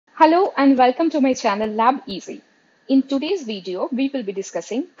Hello and welcome to my channel Lab Easy. In today's video, we will be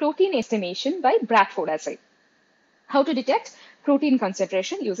discussing protein estimation by Bradford assay. How to detect protein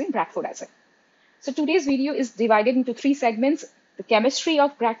concentration using Bradford assay. So today's video is divided into three segments: the chemistry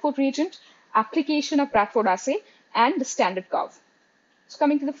of Bradford reagent, application of Bradford assay, and the standard curve. So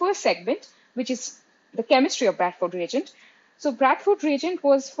coming to the first segment, which is the chemistry of Bradford reagent. So Bradford reagent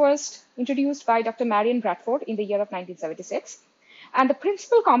was first introduced by Dr. Marion Bradford in the year of 1976. And the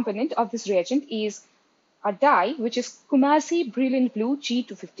principal component of this reagent is a dye, which is Kumasi Brilliant Blue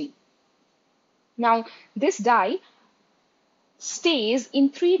G250. Now, this dye stays in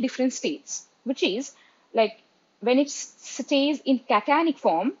three different states, which is like when it stays in cationic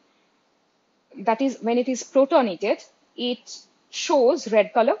form, that is when it is protonated, it shows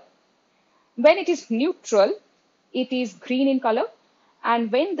red color. When it is neutral, it is green in color.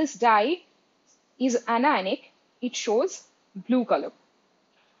 And when this dye is anionic, it shows blue color.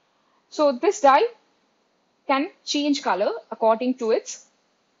 So this dye can change color according to its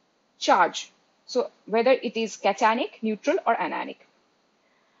charge. So whether it is cationic, neutral, or anionic.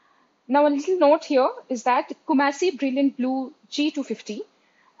 Now a little note here is that Kumasi Brilliant Blue G250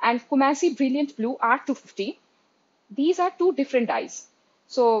 and Kumasi Brilliant Blue R250, these are two different dyes.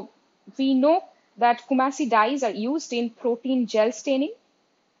 So we know that Kumasi dyes are used in protein gel staining.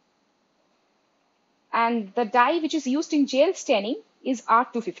 And the dye which is used in gel staining is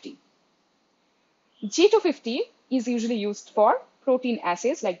R250. G250 is usually used for protein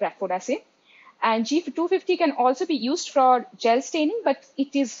assays like Bradford assay. And G250 can also be used for gel staining, but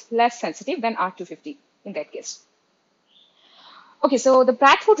it is less sensitive than R250 in that case. Okay, so the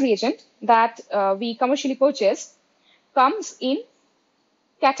Bradford reagent that we commercially purchase comes in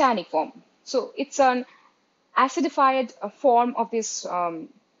cationic form. So it's an acidified form of this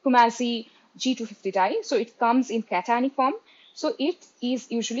Kumasi G250 dye. So it comes in cationic form. So it is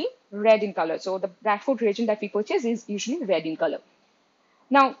usually red in color. So the Bradford reagent that we purchase is usually red in color.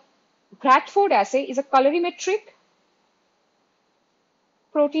 Now, Bradford assay is a colorimetric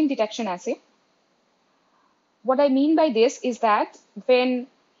protein detection assay. What I mean by this is that when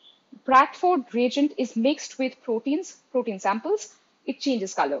Bradford reagent is mixed with protein samples, it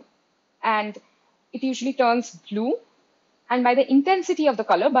changes color. And it usually turns blue. And by the intensity of the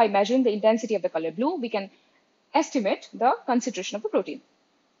color, by measuring the intensity of the color blue, we can estimate the concentration of the protein.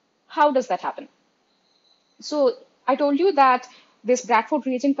 How does that happen? So I told you that this Bradford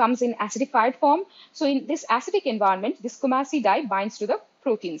reagent comes in acidified form. So in this acidic environment, this Kumasi dye binds to the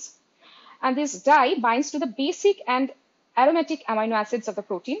proteins. And this dye binds to the basic and aromatic amino acids of the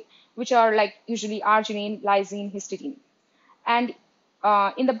protein, which are like usually arginine, lysine, histidine. And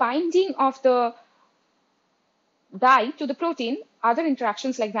in the binding of the dye to the protein, other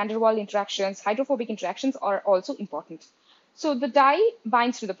interactions like van der Waals interactions, hydrophobic interactions are also important. So the dye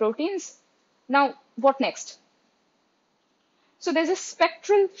binds to the proteins. Now, what next? So there's a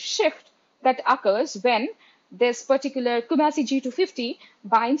spectral shift that occurs when this particular Kumasi G250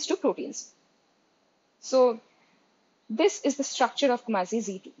 binds to proteins. So this is the structure of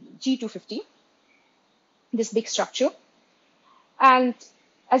Kumasi G250, this big structure. And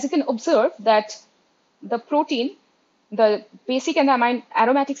as you can observe that the protein, the basic and the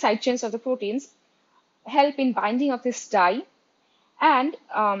aromatic side chains of the proteins help in binding of this dye. And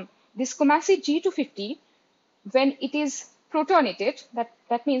this Kumasi G250, when it is protonated,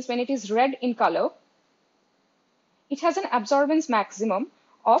 that means when it is red in color, it has an absorbance maximum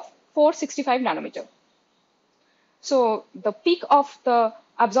of 465 nanometer. So the peak of the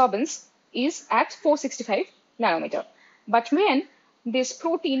absorbance is at 465 nanometer. But when this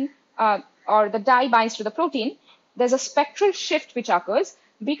protein or the dye binds to the protein, there's a spectral shift which occurs,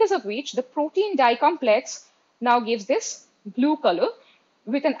 because of which the protein dye complex now gives this blue color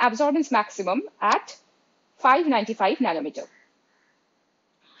with an absorbance maximum at 595 nanometer.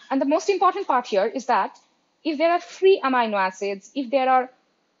 And the most important part here is that if there are free amino acids, if there are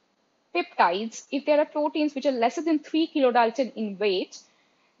peptides, if there are proteins which are lesser than 3 kilodalton in weight,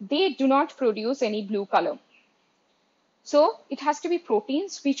 they do not produce any blue color. So it has to be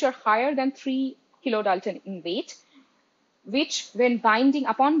proteins which are higher than 3 kilodalton in weight, which when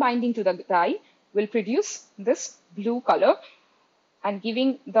upon binding to the dye will produce this blue color and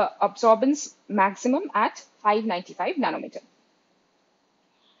giving the absorbance maximum at 595 nanometer.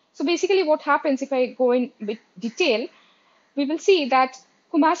 So basically what happens, if I go in with detail, we will see that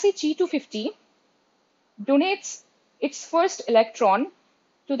Kumasi G250 donates its first electron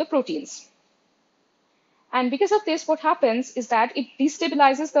to the proteins. And because of this, what happens is that it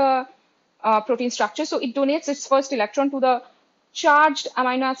destabilizes the protein structure. So it donates its first electron to the charged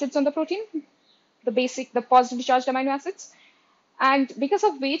amino acids on the protein, the positively charged amino acids. and because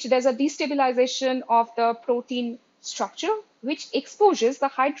of which there's a destabilization of the protein structure, which exposes the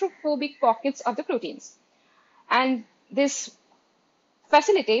hydrophobic pockets of the proteins. And this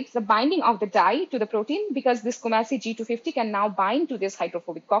facilitates the binding of the dye to the protein because this Kumasi G250 can now bind to this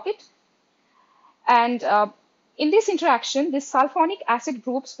hydrophobic pocket. And in this interaction, these sulfonic acid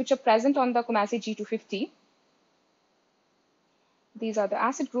groups which are present on the Kumasi G250, these are the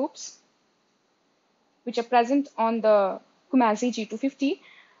acid groups which are present on the Kumasi G250,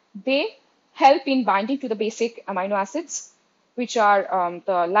 they help in binding to the basic amino acids, which are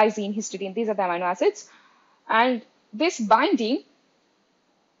the lysine, histidine. These are the amino acids. And this binding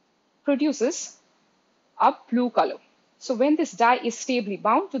produces a blue color. So when this dye is stably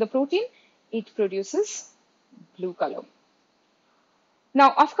bound to the protein, it produces blue color.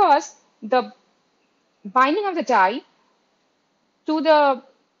 Now, of course, the binding of the dye to the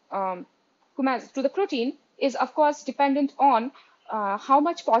protein is, of course, dependent on how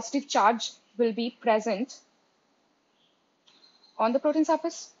much positive charge will be present on the protein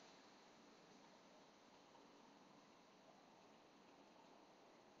surface.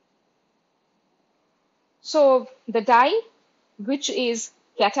 So the dye, which is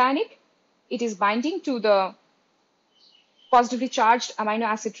cationic, it is binding to the positively charged amino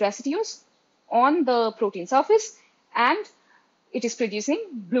acid residues on the protein surface, and it is producing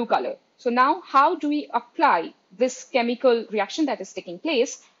blue color. So now how do we apply this chemical reaction that is taking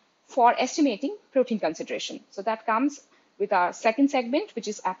place for estimating protein concentration? So that comes with our second segment, which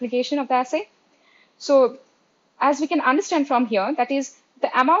is application of the assay. So as we can understand from here, that is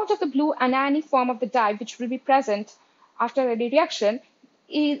the amount of the blue anionic form of the dye which will be present after a reaction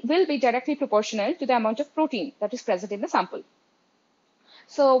will be directly proportional to the amount of protein that is present in the sample.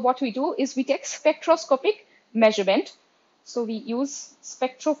 So what we do is we take spectroscopic measurement. So we use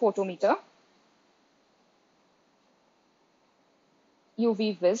spectrophotometer,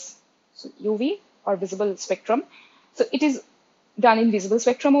 UV vis, so UV or visible spectrum. So it is done in visible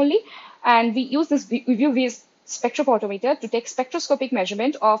spectrum only, and we use this UV spectrophotometer to take spectroscopic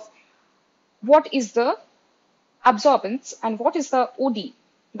measurement of what is the absorbance and what is the OD,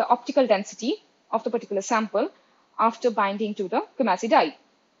 the optical density of the particular sample after binding to the Kumasi dye.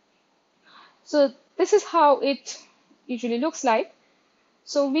 So this is how it usually looks like.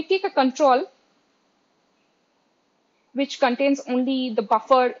 So we take a control which contains only the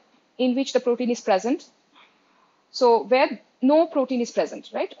buffer in which the protein is present. So where no protein is present,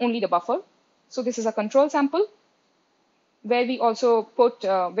 right? Only the buffer. So this is a control sample where we also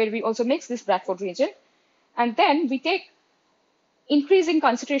mix this Bradford reagent. And then we take increasing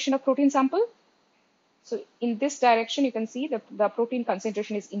concentration of protein sample. So in this direction, you can see that the protein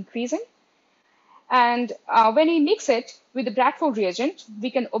concentration is increasing. And when we mix it with the Bradford reagent,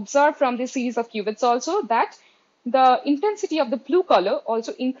 we can observe from this series of cuvettes also that the intensity of the blue color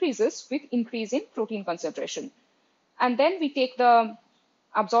also increases with increase in protein concentration. And then we take the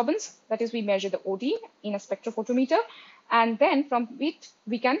absorbance, that is we measure the OD in a spectrophotometer, and then from it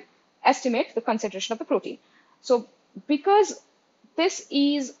we can estimate the concentration of the protein. So because this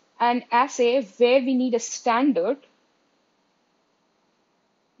is an assay where we need a standard,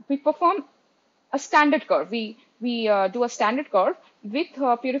 we perform a standard curve. We do a standard curve with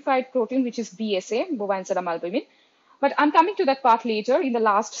purified protein, which is BSA, bovine serum albumin. But I'm coming to that part later in the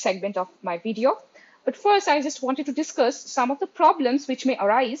last segment of my video. But first, I just wanted to discuss some of the problems which may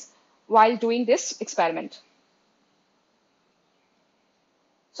arise while doing this experiment.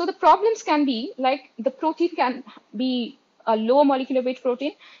 So the problems can be like the protein can be a low molecular weight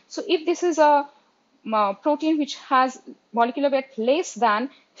protein. So if this is a protein which has molecular weight less than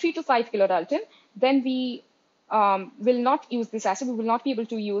 3 to 5 kilodalton, then we will not use this assay. We will not be able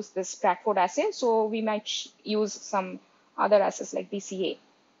to use this Bradford assay. So we might use some other assays like BCA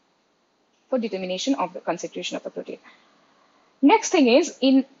for determination of the concentration of the protein. Next thing is,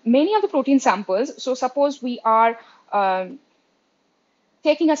 in many of the protein samples, so suppose we are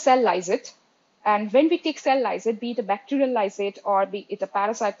taking a cell lysate, and when we take cell lysate, be it a bacterial lysate or be it a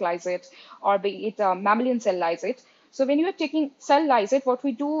parasite lysate or be it a mammalian cell lysate, so when you are taking cell lysate, what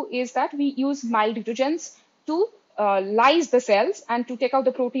we do is that we use mild detergents to lyse the cells and to take out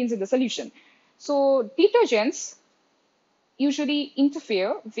the proteins in the solution. So detergents usually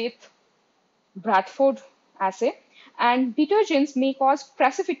interfere with Bradford assay, and detergents may cause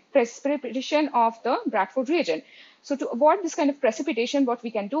precipitation of the Bradford reagent. So to avoid this kind of precipitation, what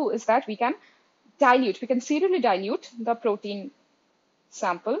we can do is that we can serially dilute the protein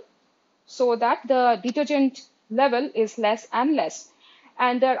sample so that the detergent level is less and less.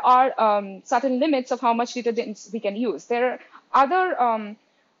 And there are certain limits of how much detergents we can use. There are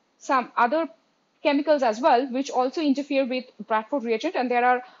some other chemicals as well, which also interfere with Bradford reagent, and there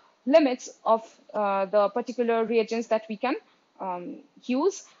are limits of the particular reagents that we can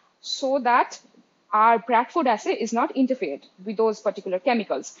use so that our Bradford assay is not interfered with those particular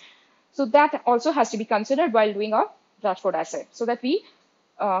chemicals. So that also has to be considered while doing a Bradford assay, so that we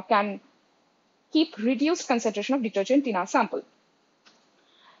can keep reduced concentration of detergent in our sample.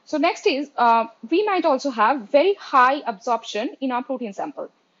 So next is, we might also have very high absorption in our protein sample.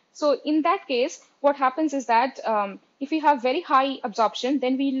 So in that case, what happens is that if we have very high absorption,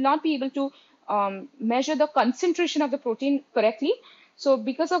 then we will not be able to measure the concentration of the protein correctly. So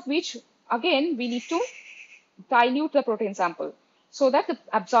because of which, again, we need to dilute the protein sample so that the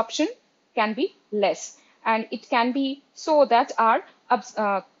absorption can be less. And it can be so that our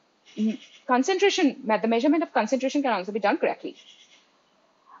concentration, the measurement of concentration can also be done correctly.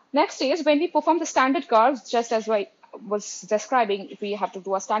 Next is when we perform the standard curves, just as I was describing, if we have to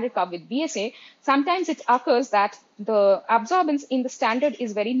do a standard curve with BSA, sometimes it occurs that the absorbance in the standard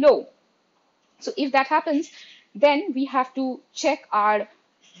is very low. So if that happens, then we have to check our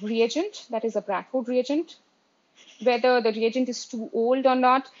reagent, that is a Bradford reagent, whether the reagent is too old or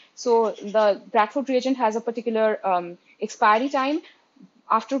not. So the Bradford reagent has a particular expiry time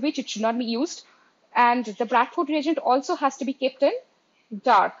after which it should not be used. And the Bradford reagent also has to be kept in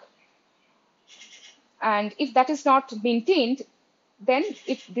dark. And if that is not maintained, then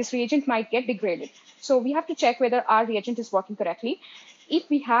this reagent might get degraded. So we have to check whether our reagent is working correctly if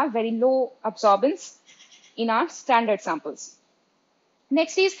we have very low absorbance in our standard samples.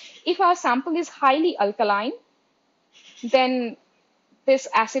 Next is, if our sample is highly alkaline, then this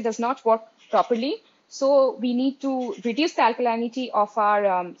assay does not work properly. So we need to reduce the alkalinity of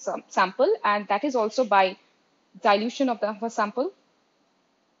our sample, and that is also by dilution of the sample.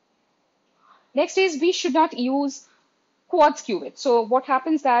 Next is, we should not use quartz cuvette. So what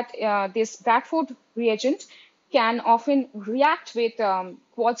happens that this Bradford reagent can often react with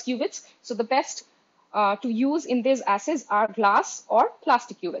quartz cuvettes. So the best to use in these assays are glass or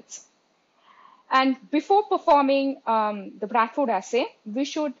plastic cuvettes. And before performing the Bradford assay, we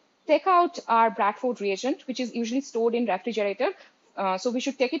should take out our Bradford reagent, which is usually stored in refrigerator. So we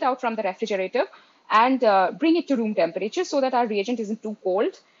should take it out from the refrigerator and bring it to room temperature so that our reagent isn't too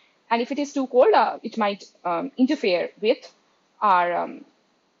cold. And if it is too cold, it might interfere with our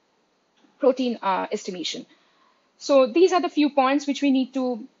protein estimation. So these are the few points which we need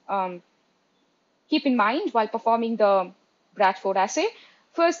to keep in mind while performing the Bradford assay.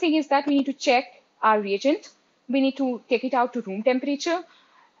 First thing is that we need to check our reagent. We need to take it out to room temperature.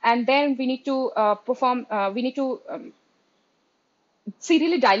 And then we need to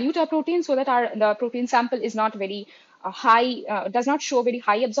serially dilute our protein so that the protein sample is not very high, does not show very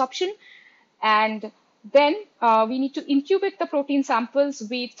high absorption. And then we need to incubate the protein samples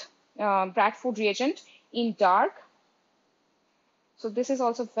with Bradford reagent in dark. So this is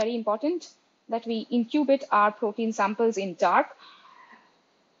also very important that we incubate our protein samples in dark.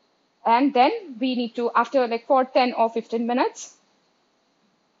 And then we need to, after like for 10 or 15 minutes,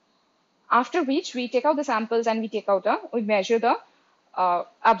 after which we take out the samples and we measure the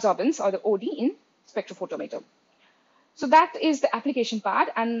absorbance or the OD in spectrophotometer. So that is the application part.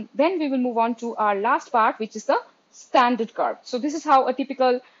 And then we will move on to our last part, which is the standard curve. So this is how a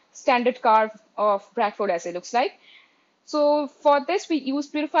typical standard curve of Bradford assay looks like. So for this, we use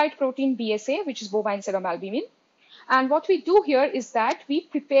purified protein BSA, which is bovine serum albumin. And what we do here is that we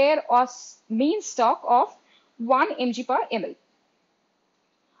prepare a main stock of 1 mg per ml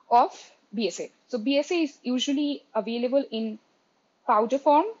of BSA. So BSA is usually available in powder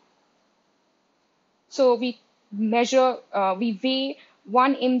form. So we weigh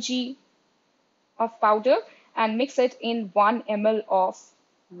 1 mg of powder and mix it in 1 ml of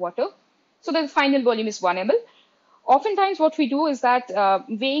water. So the final volume is 1 ml. Oftentimes what we do is that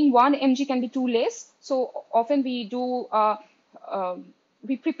weighing 1 mg can be too less. So often we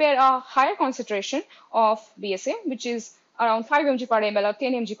prepare a higher concentration of BSA, which is around 5 mg per ml or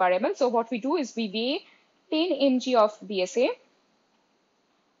 10 mg per ml. So what we do is we weigh 10 mg of BSA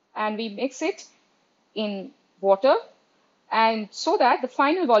and we mix it in water, and so that the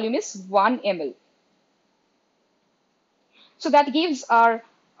final volume is 1 ml. So that gives our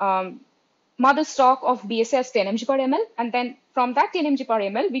mother stock of BSA as 10 mg per ml, and then from that 10 mg per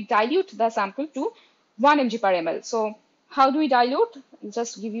ml, we dilute the sample to 1 mg per ml. So how do we dilute? I'll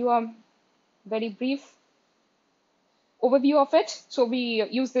just give you a very brief overview of it. So we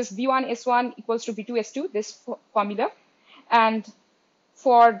use this V1S1 equals to V2S2, this formula. And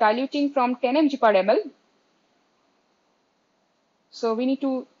for diluting from 10 mg per ml, so we need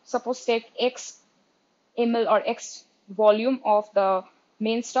to suppose take X ml or X volume of the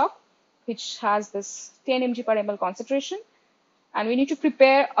main stock. which has this 10 mg per ml concentration. And we need to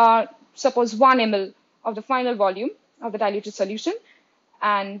prepare, suppose 1 ml of the final volume of the diluted solution.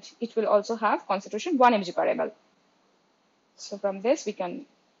 And it will also have concentration 1 mg per ml. So from this, we can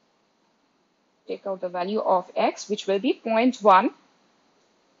take out the value of X, which will be 0.1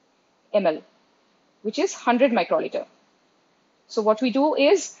 ml, which is 100 microliter. So what we do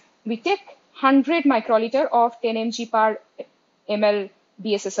is we take 100 microliter of 10 mg per ml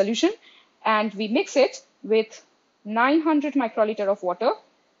BSA solution and we mix it with 900 microliter of water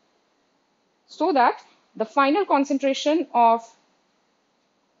so that the final concentration of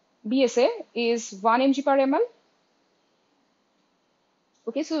BSA is 1 mg per ml.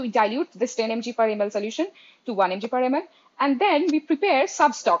 Okay, so we dilute this 10 mg per ml solution to 1 mg per ml, and then we prepare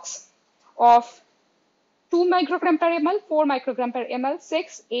substocks of 2 microgram per ml, 4 microgram per ml,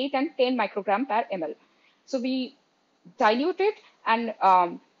 6, 8, and 10 microgram per ml. So we dilute it and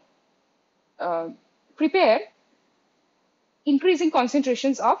prepare increasing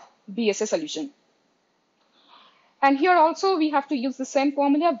concentrations of BSA solution. And here also we have to use the same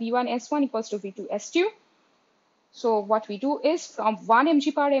formula, V1S1 equals to V2S2. So what we do is from 1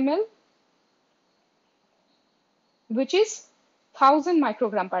 mg per ml, which is 1000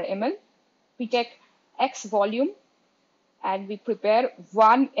 microgram per ml, we take X volume and we prepare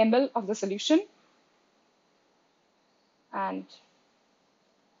 1 ml of the solution and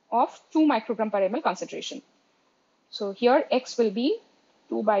of 2 microgram per ml concentration. So here X will be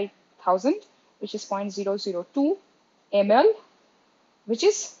 2 by 1000, which is 0.002 ml, which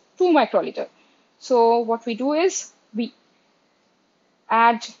is 2 microliter. So what we do is we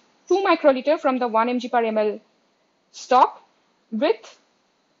add 2 microliter from the 1 mg per ml stock with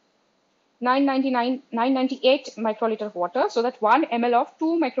 998 microliter of water, so that 1 ml of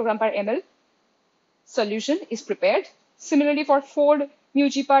 2 microgram per ml solution is prepared. Similarly, for 4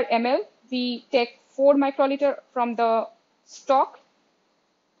 μg per ml, we take 4 microliter from the stock.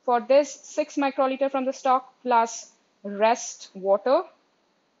 For this, 6 microliter from the stock plus rest water.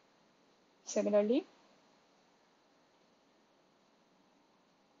 Similarly,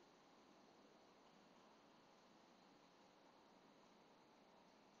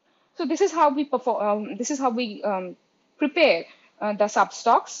 so this is how we perform. This is how we prepare the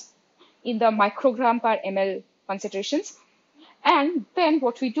substocks in the microgram per ml concentrations. And then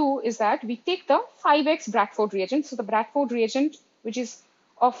what we do is that we take the 5x Bradford reagent. So the Bradford reagent, which is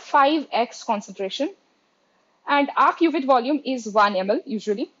of 5x concentration, and our qubit volume is 1 ml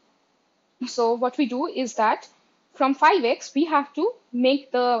usually. So what we do is that from 5x, we have to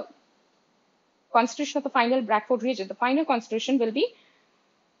make the concentration of the final Bradford reagent. The final concentration will be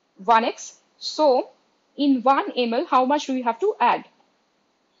 1x. So in 1 ml, how much do we have to add?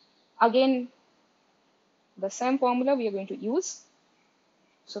 Again, the same formula we are going to use.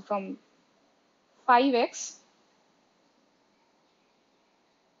 So from 5x,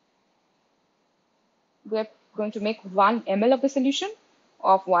 we are going to make 1 ml of the solution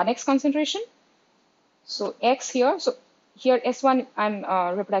of 1x concentration. So x here, so here S1 I'm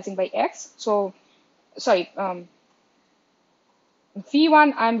replacing by x. So sorry, V1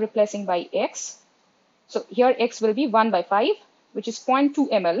 I'm replacing by x. So here x will be 1 by 5, which is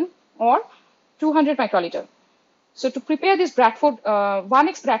 0.2 ml or 200 microliter. So to prepare this Bradford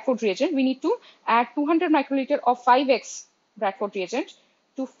 1x Bradford reagent, we need to add 200 microliter of 5x Bradford reagent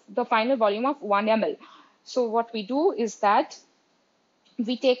to the final volume of 1 ml. So what we do is that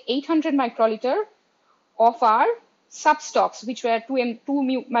we take 800 microliter of our substocks, which were 2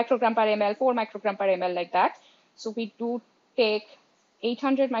 microgram per ml, 4 microgram per ml, like that. So we do take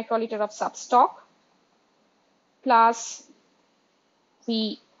 800 microliter of substock, plus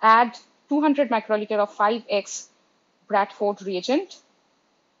we add 200 microliter of 5x Bradford reagent.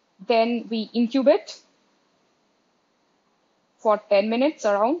 Then we incubate for 10 minutes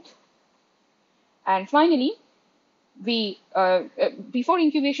around. And finally, we before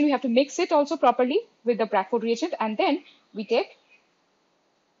incubation, we have to mix it also properly with the Bradford reagent, and then we take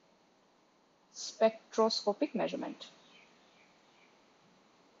spectroscopic measurement.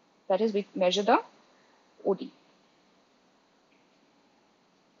 That is, we measure the OD.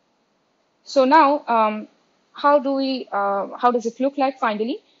 So now, how does it look like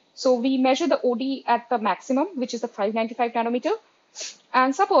finally? So we measure the OD at the maximum, which is the 595 nanometer.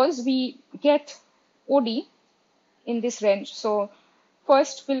 And suppose we get OD in this range. So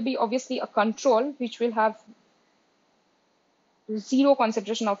first will be obviously a control, which will have 0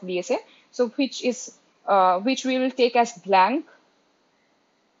 concentration of BSA. So which we will take as blank.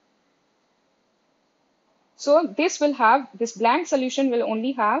 So this blank solution will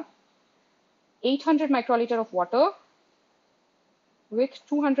only have 800 microliter of water with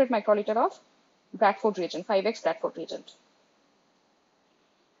 200 microliter of Bradford reagent, 5x Bradford reagent.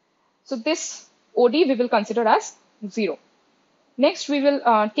 So this OD we will consider as 0. Next, we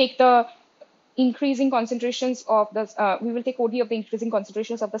will take the increasing concentrations of the, we will take OD of the increasing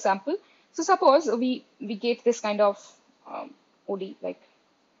concentrations of the sample. So suppose we get this kind of OD, like,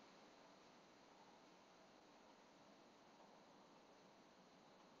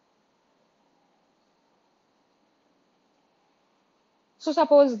 so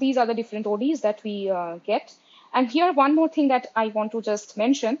suppose these are the different ODs that we get. And here one more thing that I want to just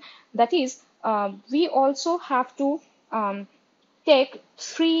mention, that is we also have to take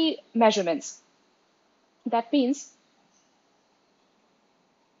 3 measurements. That means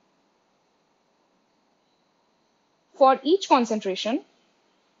for each concentration,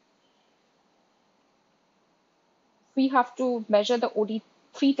 we have to measure the OD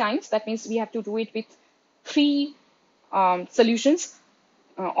 3 times. That means we have to do it with 3 solutions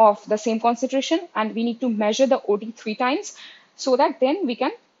of the same concentration, and we need to measure the OD 3 times so that then we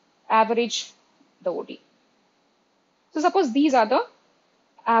can average the OD. So suppose these are the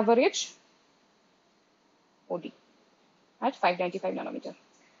average OD at 595 nanometer.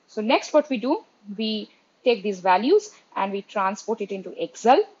 So next what we do, we take these values and we transport it into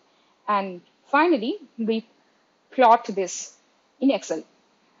Excel, and finally we plot this in Excel.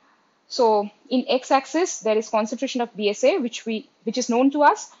 So in x-axis there is concentration of BSA, which is known to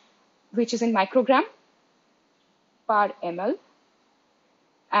us, which is in microgram per ml,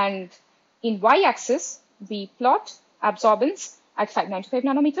 and in y-axis we plot absorbance at 595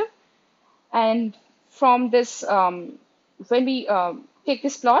 nanometer. And from this, when we take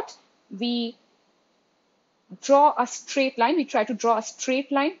this plot, we draw a straight line. We try to draw a straight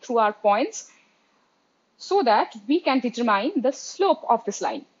line through our points so that we can determine the slope of this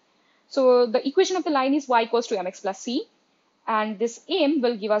line. So the equation of the line is y equals to mx plus c, and this m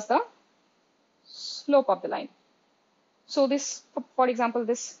will give us the slope of the line. So this, for example,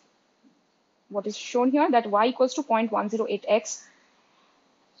 this, what is shown here, that y equals to 0.108x.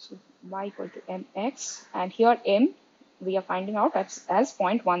 So y equal to mx, and here m we are finding out as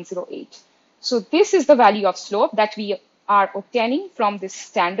 0.108. So this is the value of slope that we are obtaining from this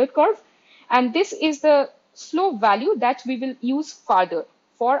standard curve, and this is the slope value that we will use further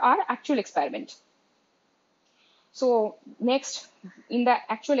for our actual experiment. So next, in the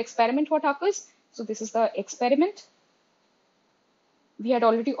actual experiment, what occurs? So this is the experiment. We had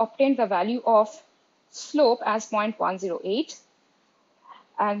already obtained the value of slope as 0.108,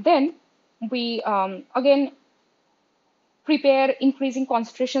 and then we again prepare increasing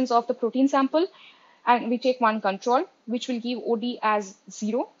concentrations of the protein sample, and we take one control which will give OD as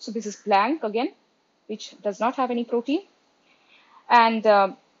 0. So this is blank again, which does not have any protein. And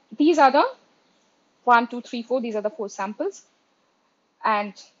these are the 1, 2, 3, 4, these are the 4 samples.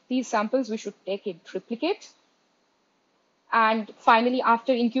 And these samples we should take a triplicate. And finally,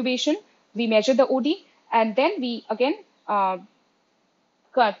 after incubation, we measure the OD, and then we again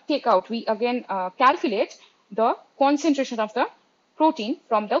calculate the concentration of the protein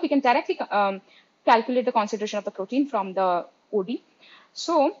from the, we can directly calculate the concentration of the protein from the OD.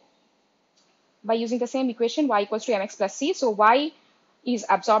 So by using the same equation, y equals to mx plus c. So y is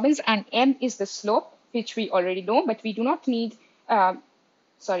absorbance and m is the slope, which we already know, but we do not need,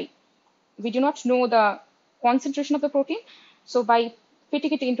 we do not know the concentration of the protein. So by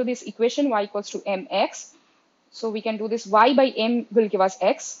fitting it into this equation, y equals to mx, so we can do this, y by m will give us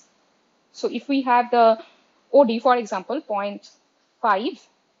x. So if we have the OD, for example, 0.5,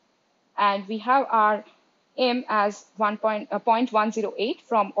 and we have our m as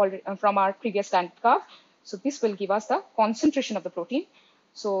 0.108 from our previous standard curve, so this will give us the concentration of the protein.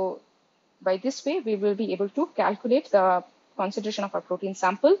 So by this way, we will be able to calculate the concentration of our protein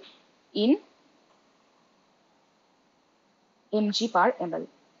sample in mg per ml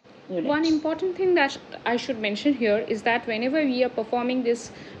unit. One important thing that I should mention here is that whenever we are performing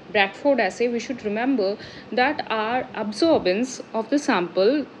this Bradford assay, we should remember that our absorbance of the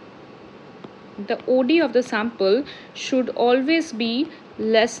sample, the OD of the sample, should always be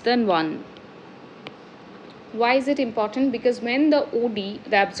less than 1. Why is it important? Because when the OD,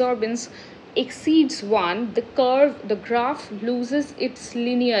 the absorbance, exceeds 1, the graph loses its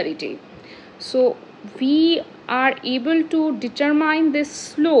linearity. So we are able to determine this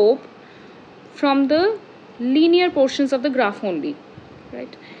slope from the linear portions of the graph only,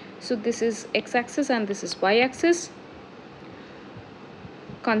 right? So this is x-axis and this is y-axis,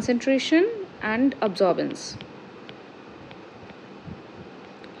 concentration and absorbance.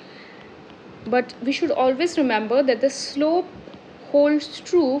 But we should always remember that the slope holds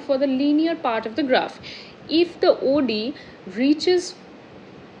true for the linear part of the graph. If the OD reaches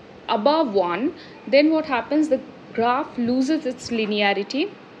above 1, then what happens? The graph loses its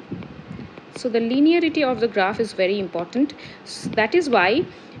linearity. So the linearity of the graph is very important. So that is why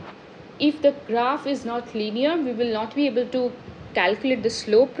if the graph is not linear, we will not be able to calculate the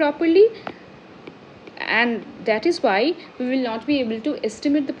slope properly, and that is why we will not be able to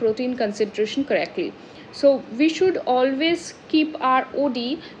estimate the protein concentration correctly. So we should always keep our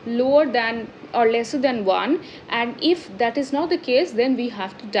OD lower than or lesser than 1, and if that is not the case, then we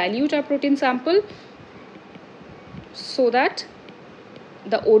have to dilute our protein sample so that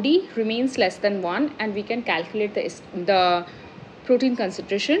the OD remains less than 1 and we can calculate the protein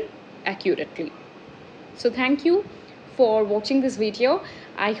concentration accurately. So thank you for watching this video.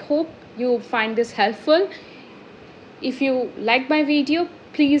 I hope you find this helpful. If you like my video,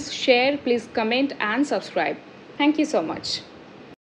 please share, please comment and subscribe. Thank you so much.